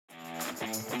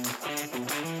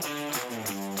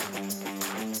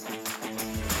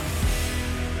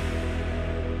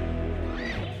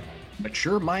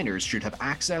Mature minors should have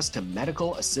access to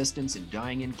medical assistance in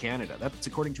dying in Canada. That's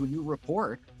according to a new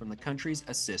report from the country's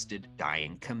Assisted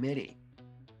Dying Committee.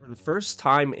 For the first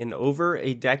time in over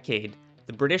a decade,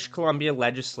 the British Columbia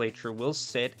legislature will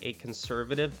sit a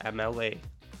conservative MLA.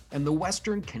 And the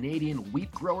Western Canadian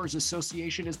Wheat Growers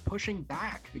Association is pushing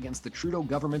back against the Trudeau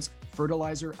government's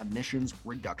fertilizer emissions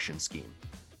reduction scheme.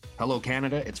 Hello,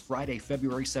 Canada. It's Friday,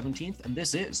 February 17th, and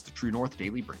this is the True North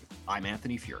Daily Brief. I'm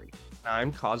Anthony Fury.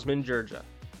 I'm Cosmin Georgia.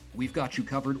 We've got you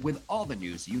covered with all the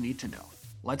news you need to know.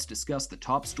 Let's discuss the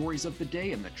top stories of the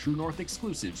day and the True North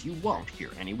exclusives you won't hear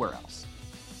anywhere else.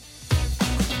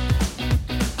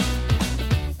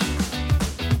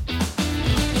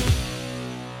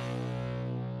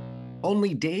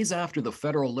 Only days after the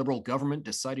federal Liberal government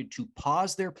decided to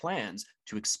pause their plans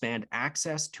to expand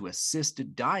access to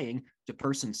assisted dying to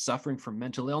persons suffering from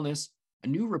mental illness, a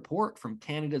new report from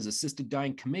Canada's Assisted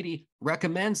Dying Committee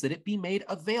recommends that it be made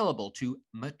available to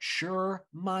mature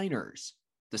minors.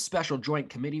 The Special Joint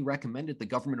Committee recommended the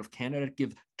Government of Canada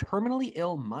give terminally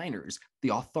ill minors the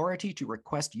authority to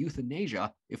request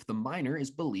euthanasia if the minor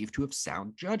is believed to have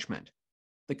sound judgment.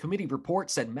 The committee report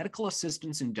said medical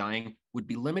assistance in dying would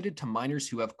be limited to minors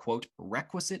who have, quote,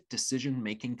 requisite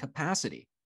decision-making capacity.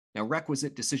 Now,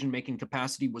 requisite decision-making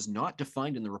capacity was not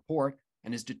defined in the report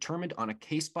and is determined on a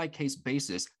case-by-case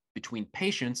basis between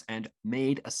patients and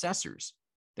MAID assessors.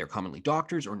 They're commonly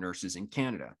doctors or nurses in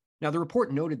Canada. Now, the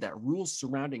report noted that rules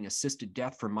surrounding assisted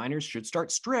death for minors should start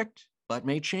strict, but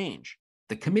may change.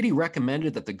 The committee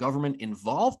recommended that the government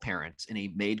involve parents in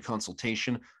a MAID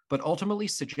consultation, but ultimately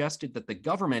suggested that the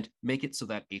government make it so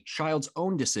that a child's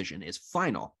own decision is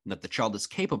final and that the child is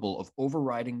capable of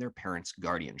overriding their parents'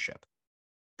 guardianship.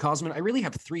 Cosmin, I really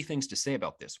have three things to say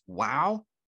about this. Wow,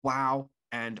 wow,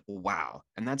 and wow.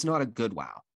 And that's not a good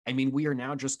wow. I mean, we are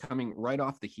now just coming right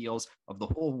off the heels of the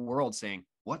whole world saying,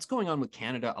 what's going on with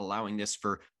Canada allowing this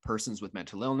for persons with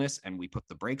mental illness? And we put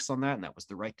the brakes on that, and that was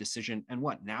the right decision. And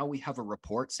what? Now we have a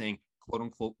report saying, quote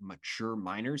unquote, mature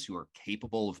minors who are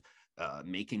capable of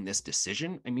making this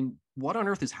decision. I mean, what on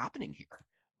earth is happening here?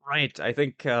 Right. I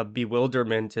think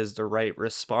bewilderment is the right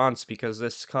response because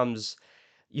this comes,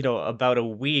 about a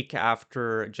week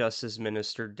after Justice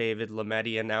Minister David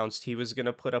Lametti announced he was going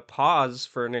to put a pause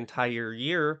for an entire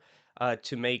year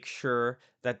to make sure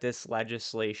that this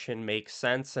legislation makes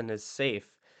sense and is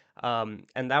safe. And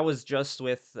that was just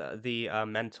with the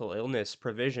mental illness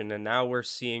provision. And now we're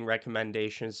seeing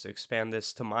recommendations to expand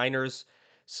this to minors.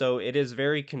 So it is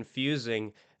very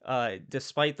confusing.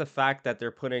 Despite the fact that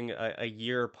they're putting a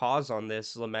year pause on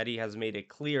this, Lametti has made it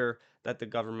clear that the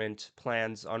government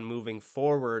plans on moving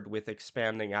forward with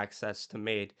expanding access to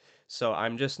MAID. So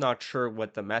I'm just not sure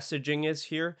what the messaging is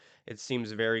here. It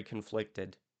seems very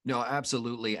conflicted. No,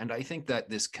 absolutely. And I think that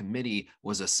this committee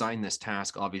was assigned this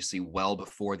task obviously well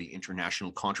before the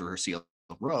international controversy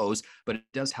arose, but it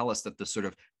does tell us that the sort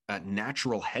of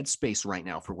natural headspace right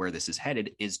now for where this is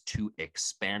headed is to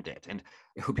expand it. And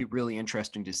it would be really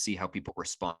interesting to see how people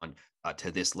respond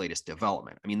to this latest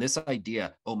development. I mean, this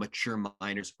idea, oh, mature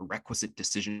minors, requisite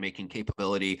decision-making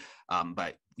capability,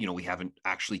 but we haven't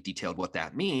actually detailed what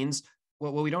that means.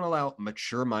 Well, we don't allow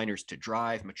mature minors to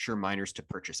drive, mature minors to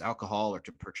purchase alcohol or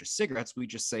to purchase cigarettes. We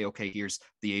just say, okay, here's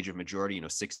the age of majority,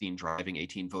 16 driving,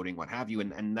 18 voting, what have you.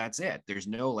 And that's it. There's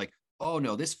no like, oh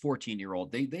no, this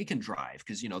 14-year-old, they can drive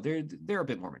because they're a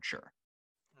bit more mature.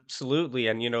 Absolutely.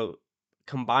 And,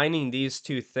 combining these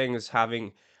two things,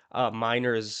 having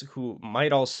minors who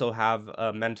might also have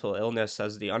mental illness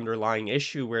as the underlying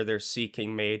issue where they're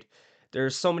seeking MAID,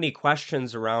 there's so many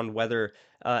questions around whether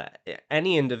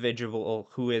any individual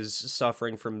who is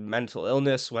suffering from mental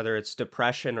illness, whether it's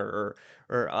depression or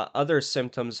other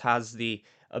symptoms, has the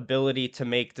ability to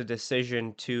make the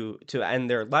decision to end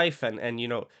their life and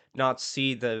not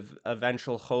see the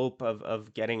eventual hope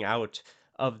of getting out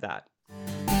of that.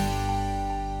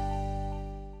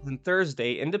 On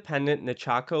Thursday, independent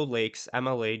Nechako Lakes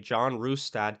MLA John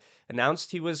Roustad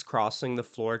announced he was crossing the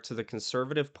floor to the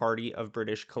Conservative Party of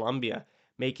British Columbia,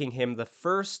 making him the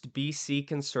first BC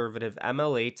Conservative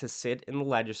MLA to sit in the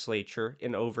legislature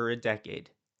in over a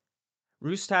decade.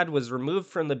 Roustad was removed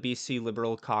from the BC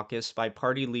Liberal caucus by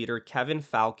party leader Kevin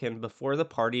Falcon before the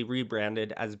party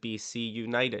rebranded as BC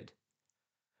United.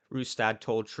 Roustad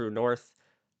told True North,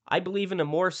 I believe in a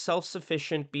more self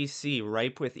sufficient BC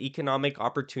ripe with economic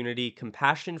opportunity,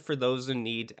 compassion for those in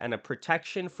need, and a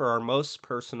protection for our most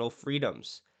personal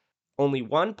freedoms. Only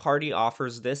one party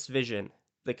offers this vision,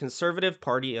 the Conservative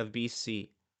Party of BC.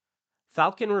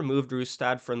 Falcon removed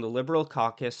Rustad from the Liberal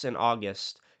caucus in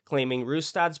August, claiming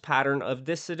Rustad's pattern of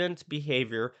dissident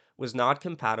behavior was not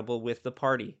compatible with the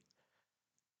party.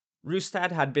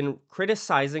 Rustad had been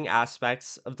criticizing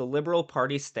aspects of the Liberal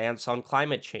Party's stance on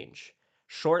climate change.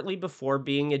 Shortly before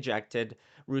being ejected,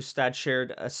 Rustad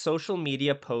shared a social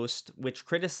media post which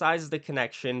criticized the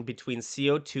connection between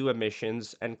CO2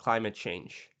 emissions and climate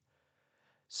change.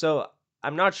 So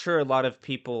I'm not sure a lot of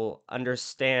people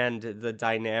understand the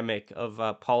dynamic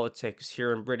of politics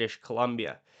here in British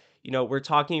Columbia. We're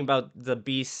talking about the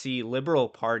BC Liberal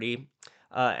Party,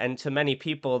 and to many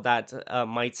people that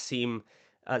might seem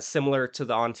similar to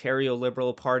the Ontario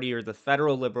Liberal Party or the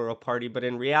Federal Liberal Party, but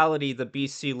in reality, the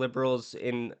BC Liberals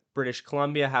in British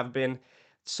Columbia have been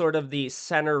sort of the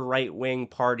center right wing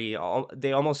party.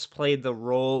 They almost played the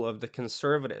role of the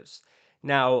Conservatives.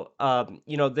 Now,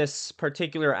 this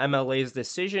particular MLA's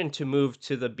decision to move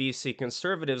to the BC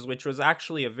Conservatives, which was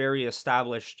actually a very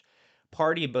established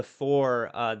party before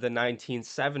the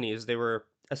 1970s, they were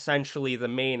essentially the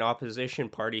main opposition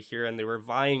party here, and they were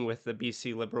vying with the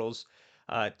BC Liberals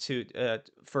to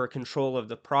for control of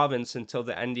the province until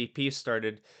the NDP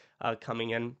started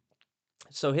coming in.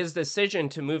 So his decision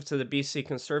to move to the BC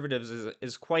Conservatives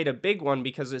is quite a big one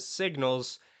because it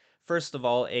signals, first of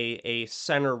all, a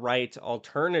center right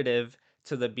alternative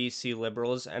to the BC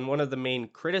Liberals. And one of the main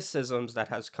criticisms that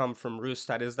has come from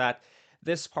Roostad is that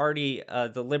this party,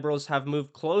 the Liberals, have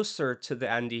moved closer to the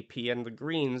NDP and the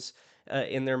Greens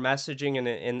in their messaging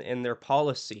and in their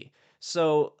policy.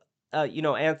 So,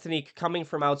 Anthony, coming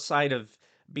from outside of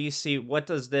BC, what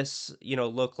does this,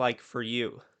 look like for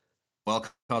you? Well,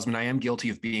 Cosmin, I am guilty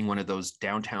of being one of those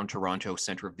downtown Toronto,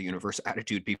 center of the universe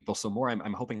attitude people. So more,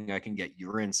 I'm hoping I can get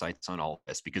your insights on all of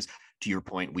this because, to your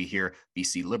point, we hear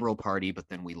BC Liberal Party, but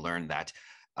then we learn that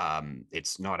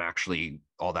it's not actually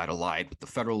all that allied with the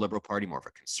federal Liberal Party, more of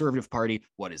a conservative party.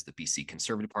 What is the BC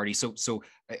Conservative Party? So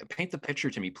paint the picture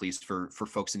to me, please, for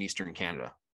folks in Eastern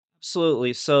Canada.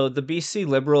 Absolutely. So the BC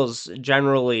Liberals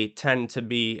generally tend to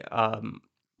be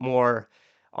more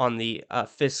on the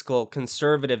fiscal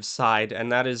conservative side,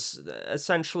 and that is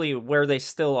essentially where they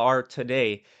still are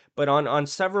today. But on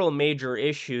several major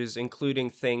issues, including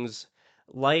things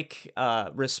like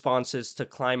responses to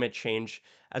climate change,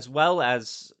 as well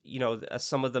as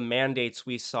some of the mandates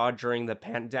we saw during the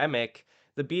pandemic,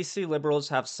 the BC Liberals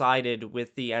have sided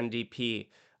with the NDP.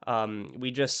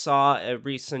 We just saw a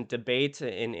recent debate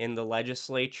in the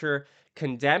legislature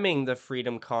condemning the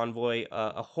Freedom Convoy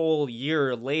a whole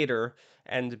year later,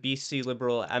 and BC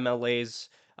Liberal MLAs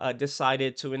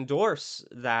decided to endorse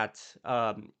that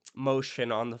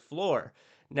motion on the floor.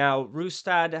 Now,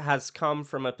 Rustad has come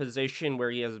from a position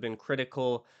where he has been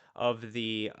critical of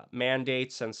the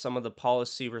mandates and some of the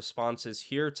policy responses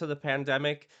here to the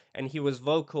pandemic, and he was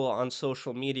vocal on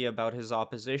social media about his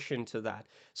opposition to that.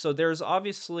 So there's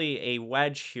obviously a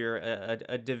wedge here,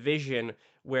 a division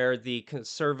where the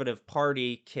Conservative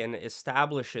Party can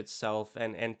establish itself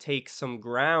and take some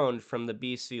ground from the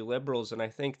BC Liberals, and I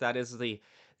think that is the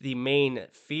main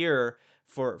fear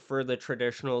for the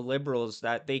traditional Liberals,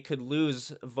 that they could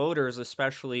lose voters,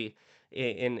 especially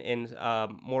in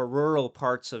more rural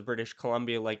parts of British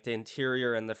Columbia, like the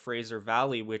interior and the Fraser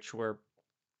Valley, which were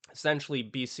essentially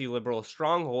BC Liberal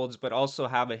strongholds, but also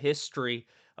have a history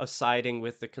of siding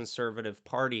with the Conservative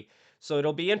Party. So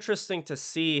it'll be interesting to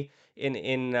see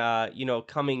in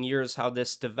coming years how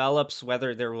this develops,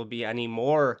 whether there will be any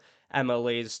more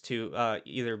MLAs to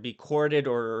either be courted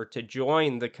or to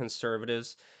join the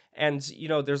Conservatives. And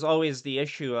there's always the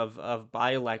issue of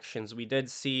by-elections. We did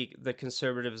see the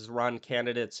Conservatives run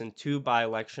candidates in two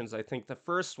by-elections. I think the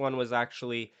first one was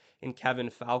actually in Kevin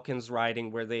Falcon's riding,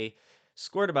 where they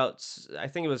scored about, I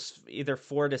think it was either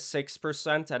 4 to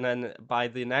 6%, and then by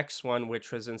the next one,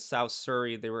 which was in South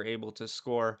Surrey, they were able to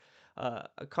score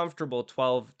a comfortable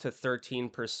 12 to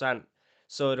 13%.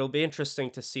 So it'll be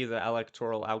interesting to see the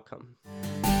electoral outcome.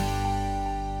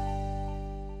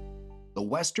 The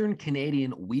Western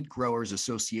Canadian Wheat Growers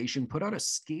Association put out a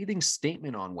scathing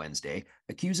statement on Wednesday,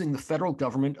 accusing the federal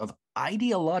government of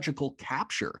ideological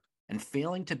capture and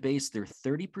failing to base their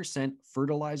 30%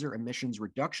 fertilizer emissions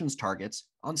reductions targets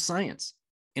on science.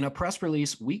 In a press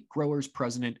release, Wheat Growers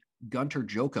President Gunter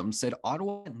Jochum said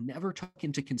Ottawa never took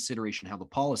into consideration how the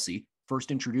policy,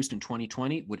 first introduced in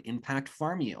 2020, would impact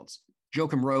farm yields.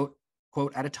 Jochum wrote,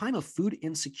 quote, at a time of food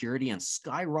insecurity and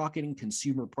skyrocketing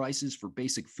consumer prices for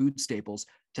basic food staples,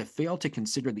 to fail to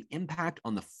consider the impact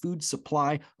on the food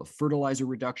supply of fertilizer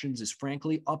reductions is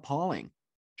frankly appalling.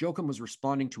 Jochum was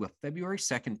responding to a February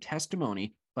 2nd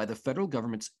testimony by the federal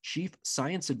government's chief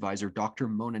science advisor, Dr.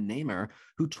 Mona Namer,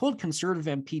 who told Conservative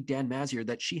MP Dan Mazier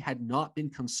that she had not been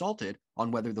consulted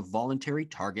on whether the voluntary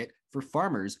target for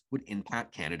farmers would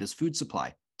impact Canada's food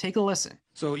supply. Take a listen.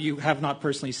 So you have not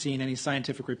personally seen any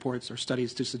scientific reports or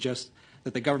studies to suggest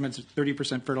that the government's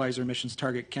 30% fertilizer emissions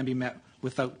target can be met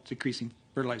without decreasing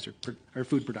fertilizer or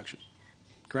food production,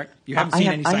 correct? You haven't seen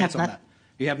any science on that.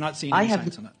 You have not seen any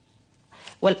science on that.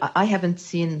 Well, I haven't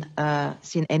seen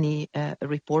any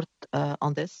report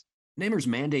on this. Namer's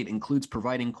mandate includes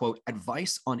providing, quote,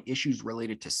 advice on issues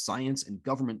related to science and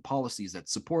government policies that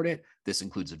support it. This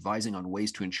includes advising on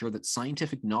ways to ensure that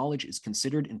scientific knowledge is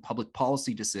considered in public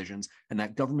policy decisions and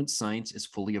that government science is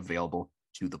fully available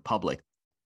to the public.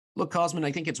 Look, Cosmin,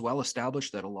 I think it's well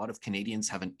established that a lot of Canadians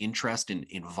have an interest in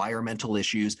environmental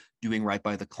issues, doing right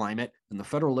by the climate, and the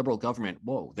federal Liberal government,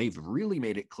 they've really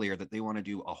made it clear that they want to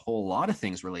do a whole lot of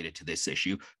things related to this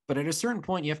issue. But at a certain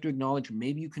point, you have to acknowledge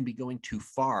maybe you can be going too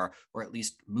far, or at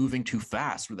least moving too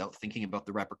fast without thinking about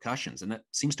the repercussions. And that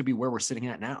seems to be where we're sitting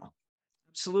at now.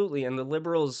 Absolutely, and the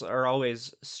Liberals are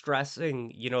always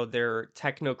stressing, their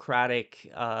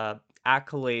technocratic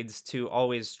accolades to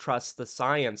always trust the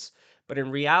science. But in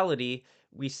reality,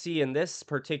 we see in this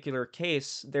particular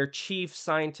case, their chief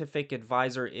scientific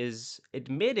advisor is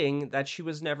admitting that she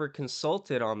was never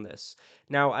consulted on this.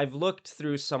 Now, I've looked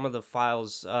through some of the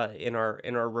files in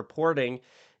our reporting,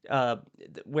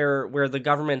 where the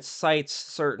government cites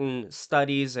certain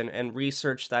studies and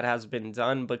research that has been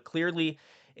done, but clearly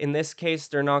in this case,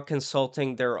 they're not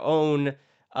consulting their own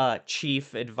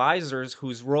chief advisors,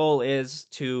 whose role is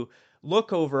to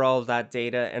look over all of that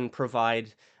data and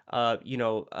provide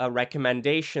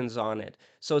recommendations on it.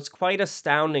 So it's quite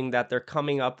astounding that they're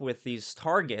coming up with these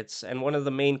targets. And one of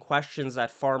the main questions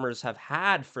that farmers have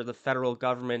had for the federal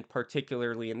government,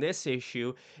 particularly in this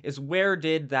issue, is where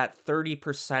did that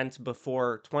 30%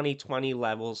 before 2020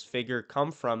 levels figure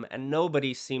come from? And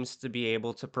nobody seems to be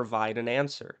able to provide an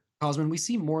answer. Cosmin, we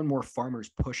see more and more farmers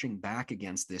pushing back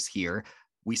against this here.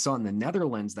 We saw in the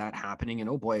Netherlands that happening, and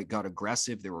oh boy, it got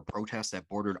aggressive. There were protests that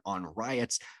bordered on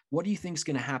riots. What do you think is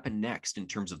going to happen next in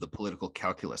terms of the political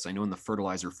calculus? I know in the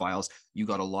fertilizer files, you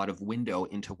got a lot of window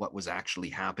into what was actually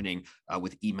happening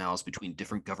with emails between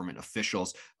different government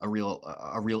officials, a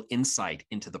real insight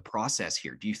into the process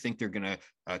here. Do you think they're going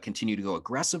to continue to go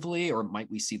aggressively, or might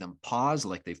we see them pause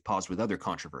like they've paused with other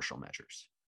controversial measures?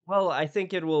 Well, I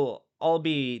think it will all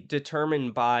be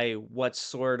determined by what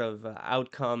sort of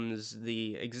outcomes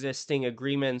the existing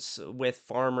agreements with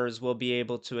farmers will be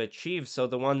able to achieve. So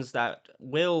the ones that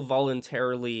will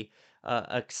voluntarily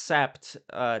accept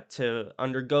to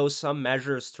undergo some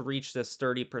measures to reach this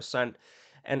 30%.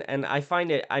 And I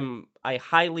find I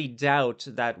highly doubt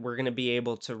that we're going to be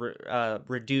able to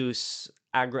reduce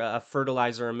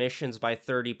fertilizer emissions by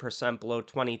 30% below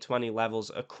 2020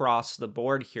 levels across the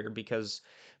board here, because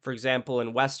for example,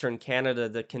 in Western Canada,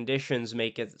 the conditions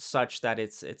make it such that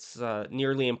it's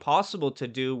nearly impossible to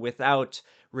do without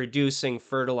reducing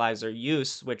fertilizer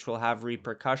use, which will have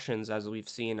repercussions, as we've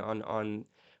seen on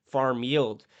farm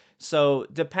yield. So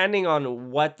depending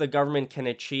on what the government can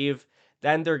achieve,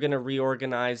 then they're going to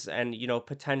reorganize and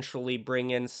potentially bring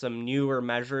in some newer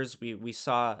measures. We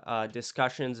saw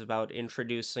discussions about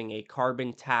introducing a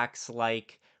carbon tax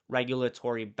like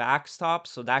regulatory backstop,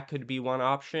 so that could be one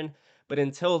option. But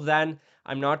until then,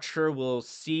 I'm not sure we'll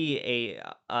see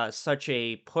such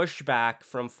a pushback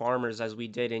from farmers as we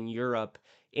did in Europe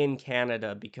in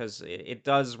Canada, because it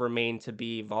does remain to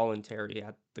be voluntary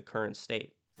at the current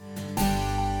state.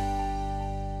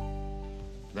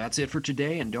 That's it for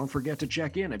today, and don't forget to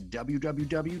check in at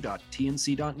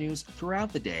www.tnc.news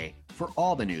throughout the day for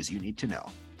all the news you need to know.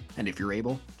 And if you're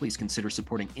able, please consider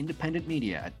supporting independent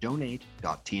media at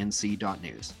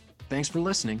donate.tnc.news. Thanks for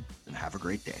listening, and have a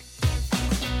great day.